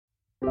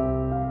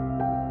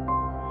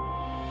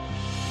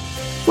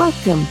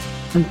Welcome,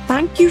 and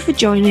thank you for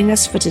joining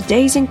us for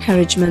today's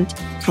encouragement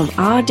from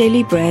Our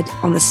Daily Bread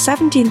on the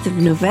 17th of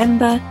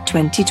November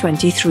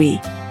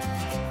 2023.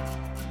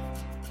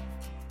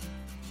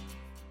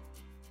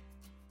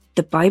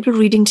 The Bible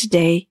reading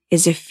today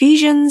is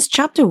Ephesians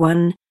chapter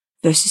 1,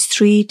 verses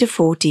 3 to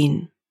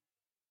 14.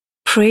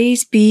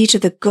 Praise be to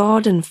the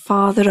God and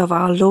Father of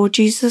our Lord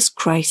Jesus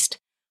Christ,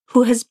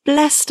 who has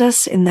blessed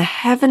us in the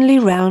heavenly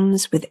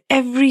realms with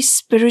every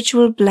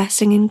spiritual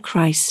blessing in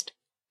Christ.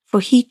 For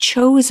he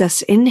chose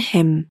us in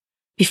him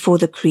before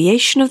the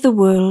creation of the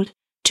world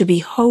to be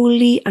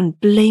holy and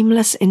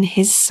blameless in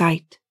his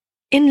sight.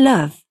 In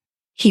love,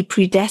 he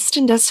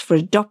predestined us for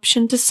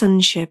adoption to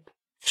sonship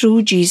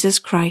through Jesus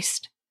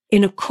Christ,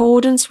 in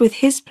accordance with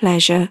his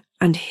pleasure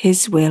and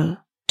his will,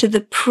 to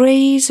the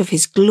praise of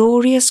his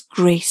glorious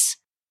grace,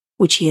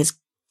 which he has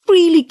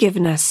freely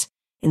given us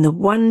in the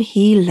one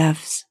he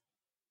loves.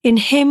 In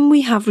him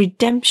we have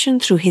redemption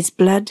through his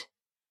blood,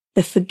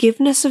 the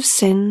forgiveness of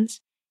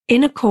sins,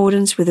 in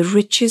accordance with the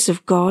riches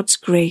of God's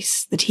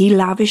grace that he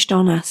lavished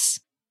on us.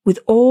 With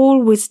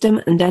all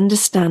wisdom and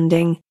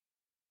understanding,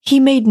 he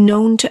made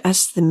known to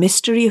us the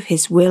mystery of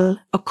his will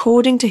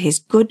according to his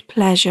good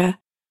pleasure,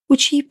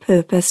 which he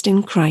purposed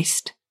in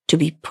Christ, to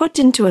be put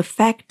into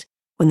effect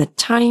when the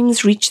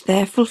times reach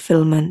their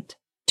fulfillment,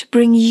 to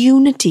bring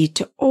unity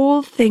to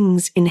all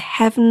things in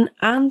heaven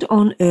and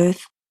on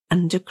earth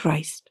under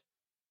Christ.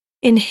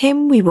 In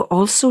him we were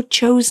also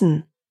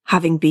chosen,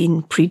 having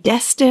been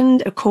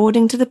predestined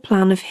according to the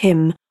plan of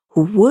him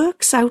who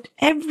works out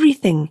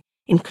everything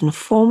in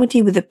conformity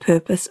with the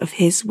purpose of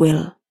his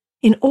will,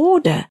 in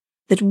order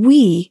that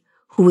we,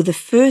 who were the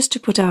first to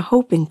put our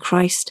hope in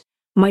Christ,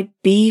 might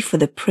be for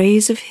the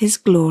praise of his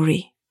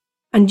glory.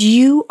 And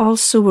you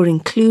also were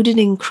included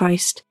in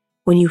Christ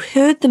when you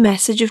heard the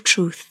message of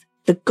truth,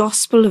 the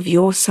gospel of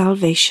your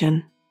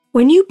salvation.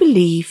 When you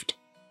believed,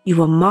 you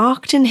were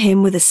marked in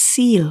him with a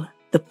seal,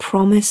 the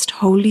promised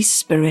Holy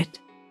Spirit,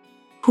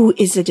 who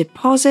is a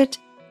deposit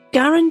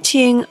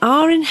guaranteeing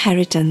our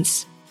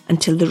inheritance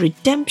until the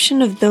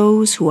redemption of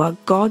those who are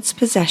God's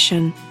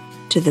possession,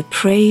 to the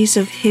praise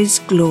of his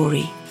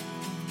glory.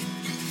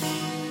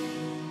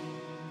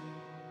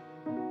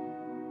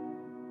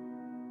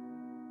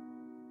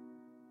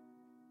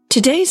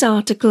 Today's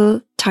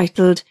article,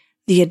 titled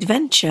The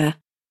Adventure,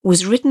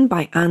 was written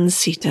by Anne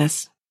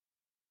Seters.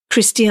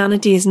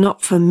 Christianity is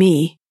not for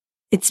me.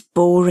 It's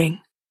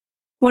boring.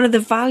 One of the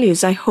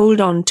values I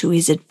hold on to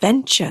is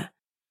adventure.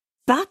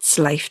 That's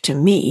life to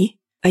me,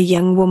 a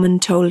young woman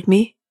told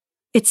me.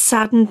 It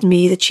saddened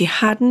me that she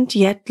hadn't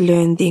yet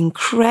learned the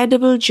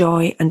incredible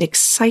joy and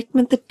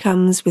excitement that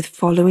comes with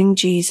following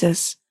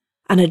Jesus,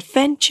 an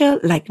adventure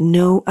like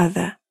no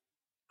other.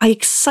 I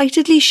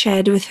excitedly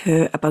shared with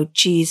her about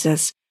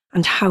Jesus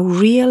and how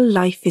real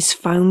life is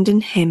found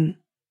in him.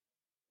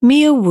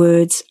 Mere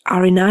words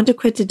are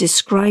inadequate to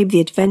describe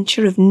the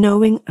adventure of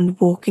knowing and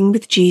walking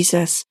with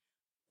Jesus,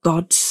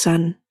 God's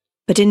Son.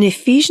 But in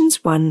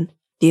Ephesians 1,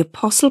 the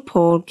Apostle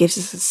Paul gives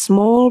us a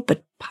small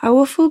but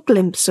powerful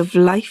glimpse of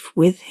life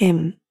with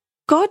him.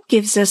 God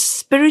gives us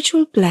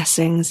spiritual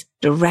blessings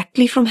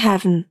directly from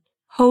heaven,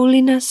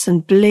 holiness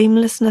and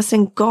blamelessness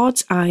in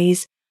God's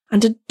eyes,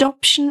 and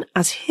adoption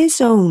as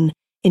his own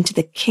into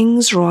the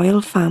King's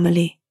royal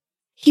family.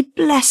 He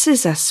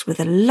blesses us with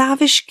a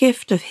lavish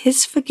gift of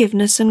his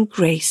forgiveness and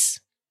grace,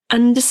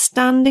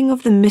 understanding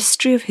of the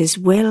mystery of his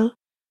will,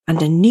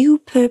 and a new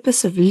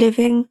purpose of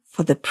living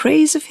for the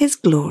praise of his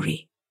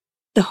glory.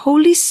 The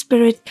Holy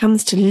Spirit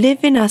comes to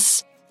live in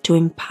us, to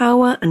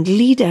empower and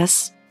lead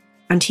us,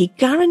 and he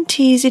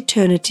guarantees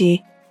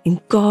eternity in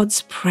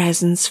God's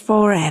presence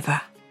forever.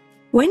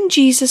 When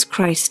Jesus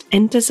Christ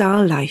enters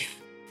our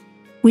life,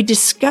 we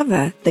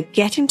discover that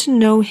getting to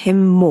know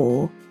him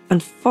more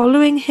and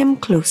following him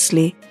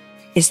closely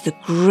is the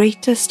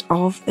greatest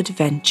of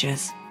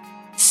adventures.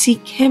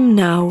 Seek him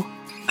now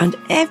and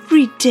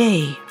every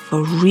day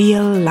for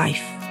real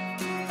life.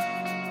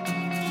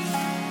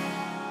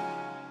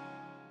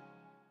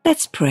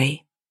 Let's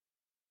pray.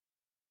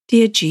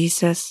 Dear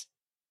Jesus,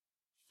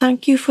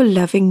 thank you for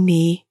loving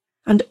me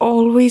and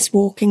always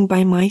walking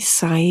by my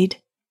side.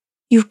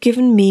 You've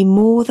given me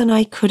more than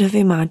I could have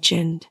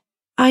imagined.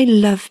 I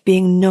love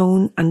being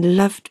known and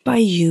loved by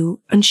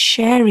you and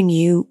sharing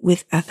you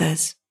with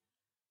others.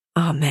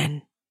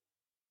 Amen.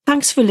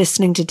 Thanks for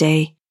listening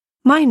today.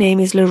 My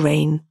name is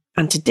Lorraine,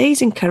 and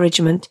today's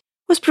encouragement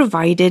was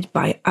provided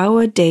by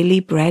Our Daily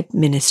Bread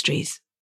Ministries.